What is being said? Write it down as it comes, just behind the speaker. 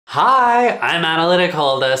Hi, I'm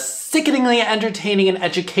Lytical, the sickeningly entertaining and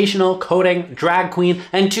educational coding drag queen,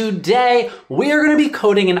 and today we are going to be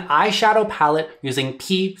coding an eyeshadow palette using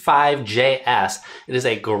p5.js. It is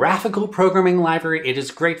a graphical programming library. It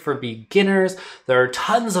is great for beginners. There are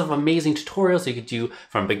tons of amazing tutorials you could do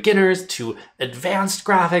from beginners to advanced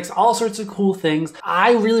graphics, all sorts of cool things.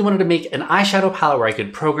 I really wanted to make an eyeshadow palette where I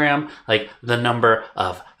could program like the number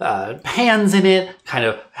of pans in it, kind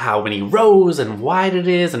of how many rows and wide it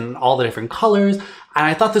is, and all the different colors. And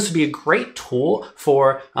I thought this would be a great tool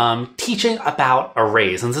for teaching about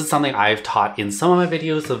arrays. And this is something I've taught in some of my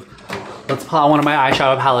videos of, let's pull out one of my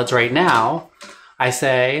eyeshadow palettes right now. I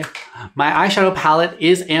say, my eyeshadow palette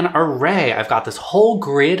is an array. I've got this whole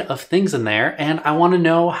grid of things in there and I want to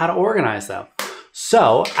know how to organize them.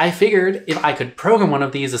 So I figured if I could program one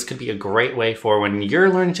of these, this could be a great way for when you're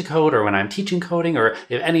learning to code or when I'm teaching coding, or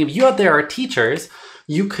if any of you out there are teachers,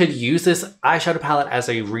 you could use this eyeshadow palette as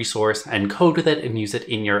a resource and code with it and use it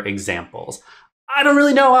in your examples. I don't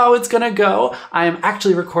really know how it's gonna go. I am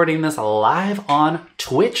actually recording this live on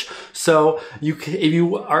Twitch. So if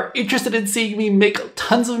you are interested in seeing me make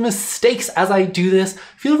tons of mistakes as I do this,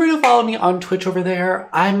 feel free to follow me on Twitch over there.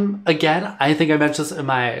 Again, I think I mentioned this in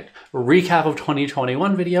my recap of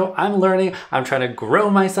 2021 video. I'm learning, I'm trying to grow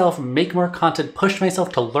myself, make more content, push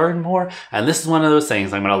myself to learn more. And this is one of those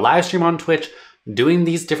things. I'm gonna live stream on Twitch, doing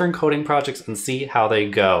these different coding projects and see how they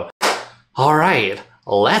go. All right.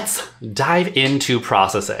 Let's dive into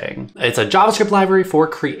processing. It's a JavaScript library for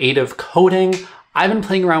creative coding. I've been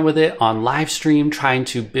playing around with it on live stream, trying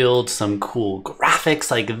to build some cool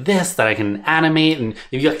graphics like this that I can animate. And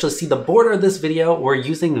if you actually see the border of this video, we're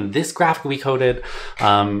using this graphic we coded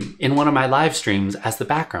in one of my live streams as the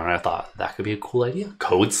background. I thought that could be a cool idea.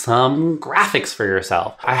 Code some graphics for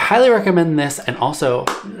yourself. I highly recommend this, and also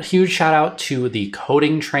a huge shout out to the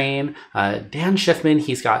coding train, Dan Schiffman.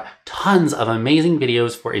 He's got tons of amazing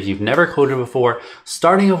videos for if you've never coded before,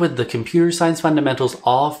 starting off with the computer science fundamentals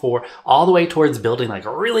all the way towards building like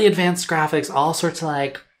really advanced graphics, all sorts of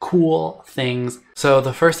like cool things. So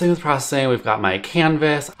the first thing with processing, we've got my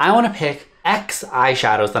canvas. I want to pick X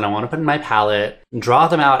eyeshadows that I want to put in my palette, draw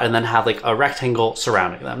them out, and then have like a rectangle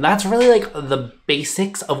surrounding them. That's really like the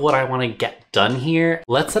basics of what I want to get done here.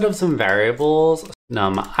 Let's set up some variables,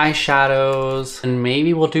 num eyeshadows, and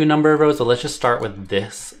maybe we'll do number of rows, but let's just start with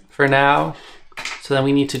this for now. So then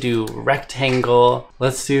we need to do rectangle.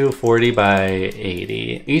 Let's do 40 by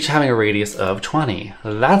 80, each having a radius of 20.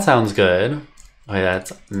 That sounds good. Okay,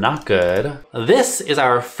 that's not good. This is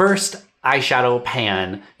our first eyeshadow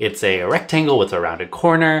pan. It's a rectangle with a rounded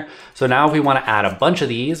corner. So now if we want to add a bunch of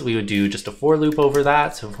these, we would do just a for loop over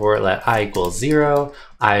that. So for let I equals 0,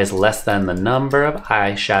 I is less than the number of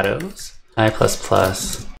eyeshadows, I plus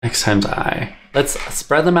plus x times I. Let's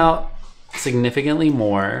spread them out significantly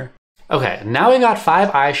more. Okay, now we got 5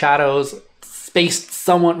 eyeshadows spaced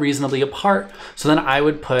somewhat reasonably apart. So then I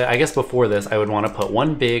would put, I guess before this, I would want to put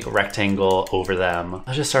one big rectangle over them.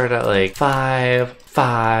 Let's just start at like 5,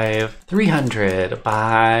 5, 300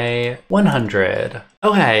 by 100.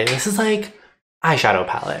 Okay, this is like eyeshadow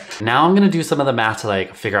palette. Now I'm gonna do some of the math to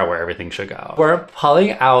like figure out where everything should go. We're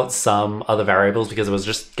pulling out some of the variables because it was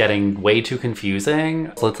just getting way too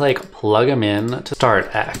confusing. So let's like plug them in to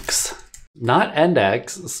start X. Not end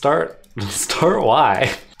X, start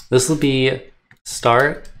Y. This will be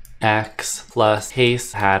start X plus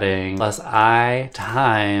case padding plus I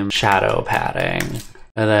times shadow padding.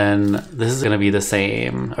 And then this is gonna be the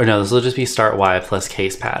same, or no, this will just be start Y plus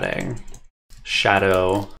case padding.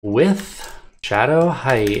 Shadow width, shadow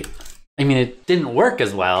height. I mean, it didn't work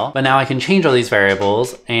as well, but now I can change all these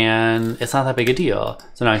variables and it's not that big a deal.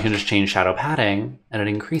 So now I can just change shadow padding and it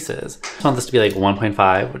increases. I just want this to be like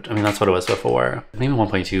 1.5, which, I mean, that's what it was before. Maybe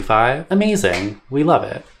 1.25. Amazing, we love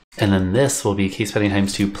it. And then this will be case padding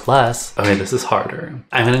times 2 plus, okay, this is harder.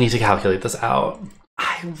 I'm gonna need to calculate this out.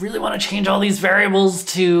 I really wanna change all these variables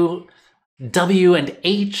to W and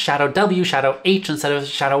H, shadow W, shadow H instead of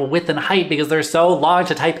shadow width and height because they're so long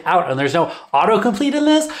to type out and there's no autocomplete in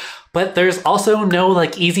this. But there's also no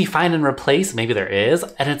like easy find and replace. Maybe there is.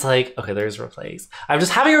 And it's like, okay, there's replace. I'm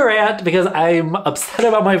just having a rant because I'm upset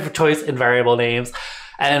about my choice in variable names.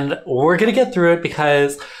 And we're gonna get through it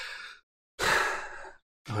because,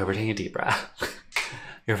 okay, we're taking a deep breath.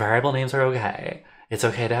 Your variable names are okay. It's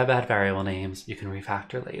okay to have bad variable names. You can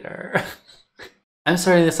refactor later. I'm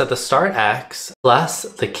starting this at the start X plus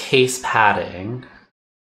the case padding.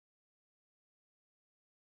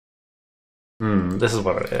 This is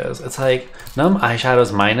what it is. It's like num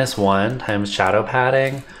eyeshadows minus 1 times shadow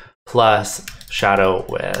padding plus shadow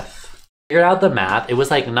width. Figured out the math. It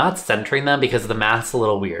was like not centering them because the math's a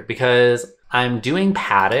little weird because I'm doing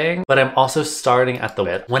padding, but I'm also starting at the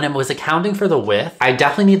width. When I was accounting for the width, I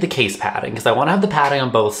definitely need the case padding because I want to have the padding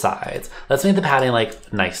on both sides. Let's make the padding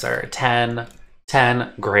like nicer. 10,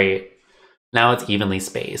 10, great. Now it's evenly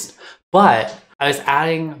spaced. But I was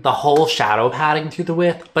adding the whole shadow padding through the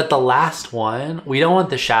width, but the last one, we don't want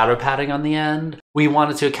the shadow padding on the end. We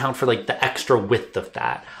wanted to account for like the extra width of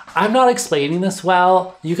that. I'm not explaining this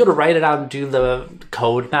well. You could write it out and do the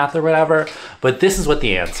code math or whatever, but this is what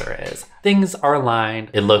the answer is. Things are aligned.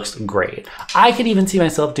 It looks great. I could even see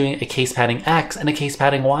myself doing a case padding X and a case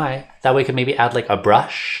padding Y. That way I could maybe add like a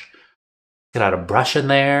brush. Could add a brush in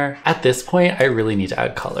there. At this point, I really need to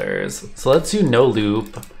add colors. So let's do no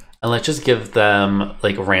loop and let's just give them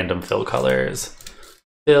like random fill colors.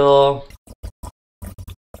 Fill.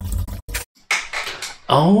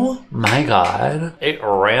 Oh my God. It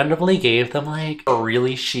randomly gave them like a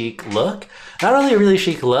really chic look. Not only a really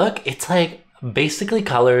chic look, it's like basically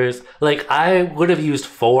colors. Like I would have used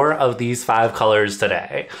 4 of these 5 colors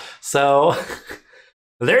today. So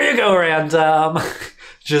there you go, random.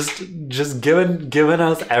 Just giving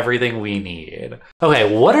us everything we need.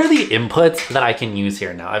 Okay, what are the inputs that I can use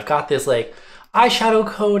here now? I've got this like eyeshadow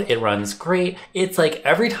code. It runs great. It's like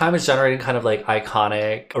every time it's generating kind of like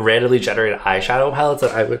iconic, randomly generated eyeshadow palettes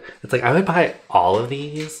that I would buy all of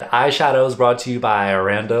these. Eyeshadows brought to you by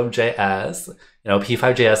Random.js. You know,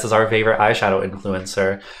 p5.js is our favorite eyeshadow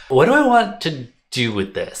influencer. What do I want to do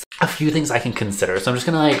with this? A few things I can consider. So I'm just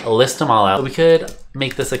gonna like list them all out. We could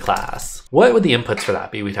make this a class. What would the inputs for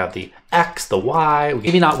that be? We'd have the X, the Y,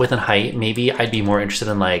 maybe not width and height. Maybe I'd be more interested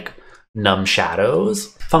in like num shadows,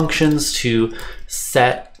 functions to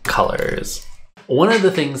set colors. One of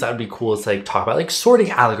the things that would be cool is to like talk about like sorting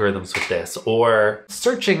algorithms with this or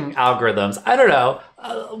searching algorithms. I don't know.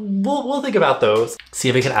 We'll think about those. See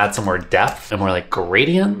if we can add some more depth and more like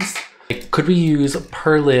gradients. Could we use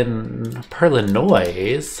Perlin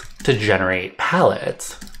noise to generate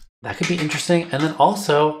palettes? That could be interesting. And then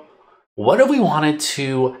also, what if we wanted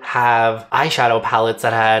to have eyeshadow palettes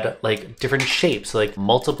that had like different shapes, like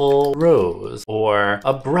multiple rows or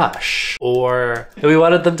a brush, or if we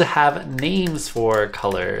wanted them to have names for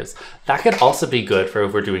colors? That could also be good for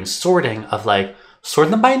if we're doing sorting of like,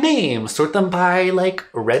 sort them by name, sort them by like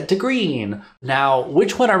red to green. Now,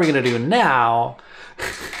 which one are we gonna do now?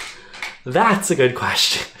 That's a good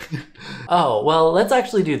question. Oh, well, let's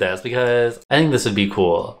actually do this because I think this would be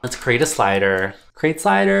cool. Let's create a slider. Create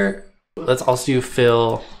slider. Let's also do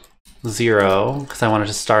fill 0 because I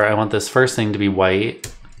want this first thing to be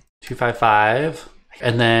white. 255.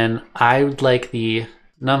 And then I would like the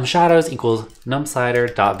num shadows equals num slider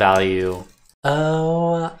dot value.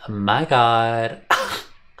 Oh my God.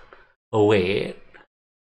 Wait,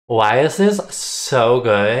 why is this so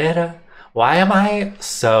good? Why am I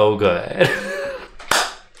so good?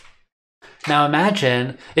 Now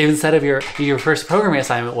imagine if instead of your first programming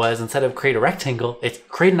assignment was, instead of create a rectangle, it's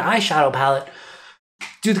create an eyeshadow palette,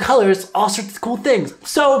 do the colors, all sorts of cool things.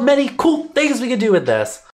 So many cool things we could do with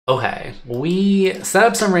this. Okay, we set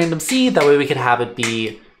up some random seed, that way we could have it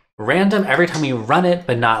be random every time we run it,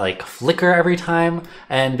 but not like flicker every time.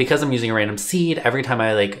 And because I'm using a random seed, every time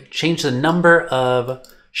I like change the number of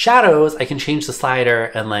shadows, I can change the slider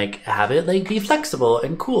and like have it like be flexible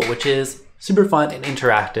and cool, which is super fun and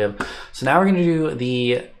interactive. So now we're gonna do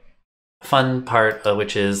the fun part,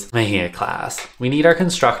 which is making a class. We need our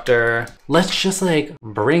constructor. Let's just like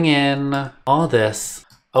bring in all this.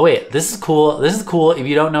 Oh wait, this is cool. This is cool. If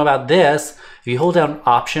you don't know about this, if you hold down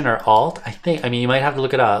Option or Alt, I mean, you might have to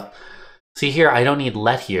look it up. See here, I don't need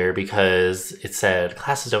let here because it said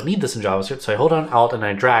classes don't need this in JavaScript. So I hold on Alt and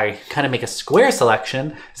I drag, kind of make a square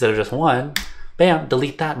selection instead of just one. Bam,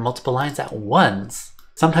 delete that multiple lines at once.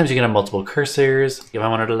 Sometimes you can have multiple cursors. If I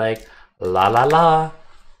wanted to like la la la,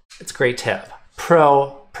 it's a great tip.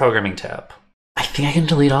 Programming tip. I think I can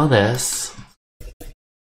delete all this.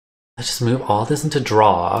 Let's just move all this into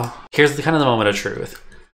draw. Here's the kind of the moment of truth.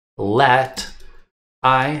 Let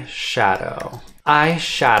eyeshadow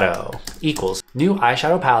equals new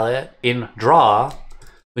eyeshadow palette in draw.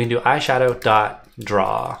 We can do eyeshadow dot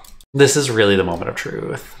draw. This is really the moment of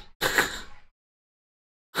truth.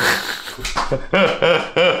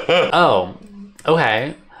 Oh,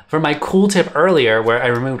 okay. For my cool tip earlier where I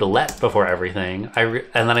removed let before everything, and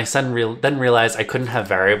then I then realized I couldn't have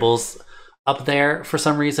variables up there for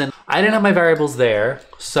some reason. I didn't have my variables there,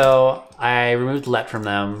 so I removed let from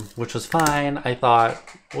them, which was fine. I thought,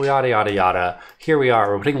 well, yada, yada, yada. Here we are,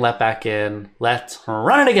 we're putting let back in. Let's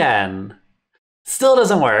run it again. Still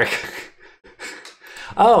doesn't work.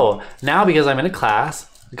 Oh, now because I'm in a class,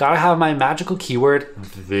 gotta have my magical keyword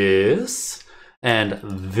this, and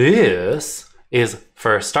this is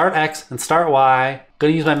for start X and start Y.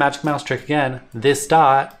 Gonna use my magic mouse trick again. This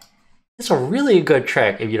dot. It's a really good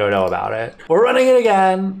trick if you don't know about it. We're running it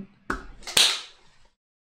again.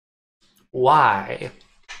 Why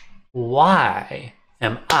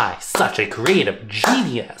am I such a creative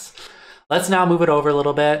genius? Let's now move it over a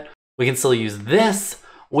little bit. We can still use this.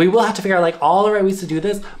 We will have to figure out like all the right ways to do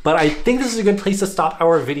this, but I think this is a good place to stop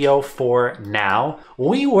our video for now.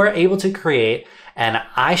 We were able to create an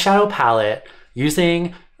eyeshadow palette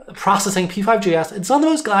using processing p5.js. It's not the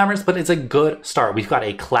most glamorous, but it's a good start. We've got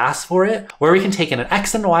a class for it where we can take in an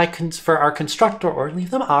X and Y for our constructor or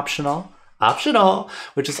leave them optional,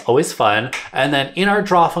 which is always fun. And then in our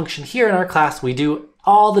draw function here in our class, we do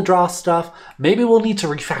all the draw stuff. Maybe we'll need to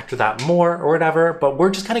refactor that more or whatever, but we're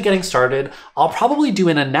just kind of getting started. I'll probably do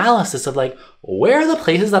an analysis of like, where are the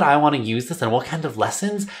places that I want to use this and what kind of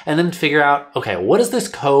lessons, and then figure out, okay, what is this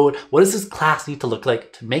code? What does this class need to look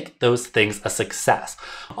like to make those things a success?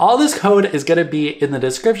 All this code is going to be in the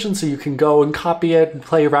description, so you can go and copy it and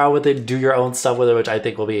play around with it, do your own stuff with it, which I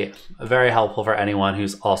think will be very helpful for anyone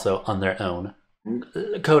who's also on their own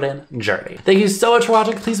coding journey. Thank you so much for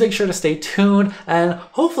watching. Please make sure to stay tuned, and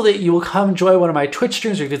hopefully you will come join one of my Twitch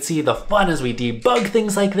streams where you can see the fun as we debug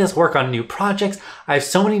things like this, work on new projects. I have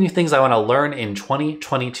so many new things I want to learn in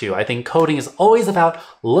 2022. I think coding is always about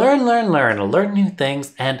learn new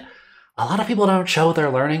things, and a lot of people don't show their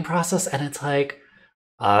learning process, and it's like,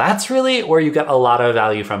 that's really where you get a lot of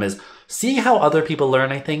value from, is see how other people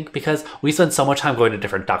learn, I think, because we spend so much time going to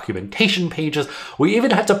different documentation pages. We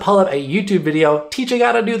even had to pull up a YouTube video teaching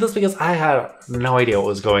how to do this because I had no idea what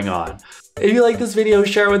was going on. If you like this video,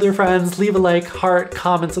 share it with your friends, leave a like, heart,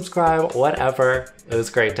 comment, subscribe, whatever. It was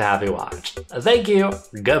great to have you watch. Thank you,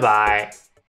 goodbye.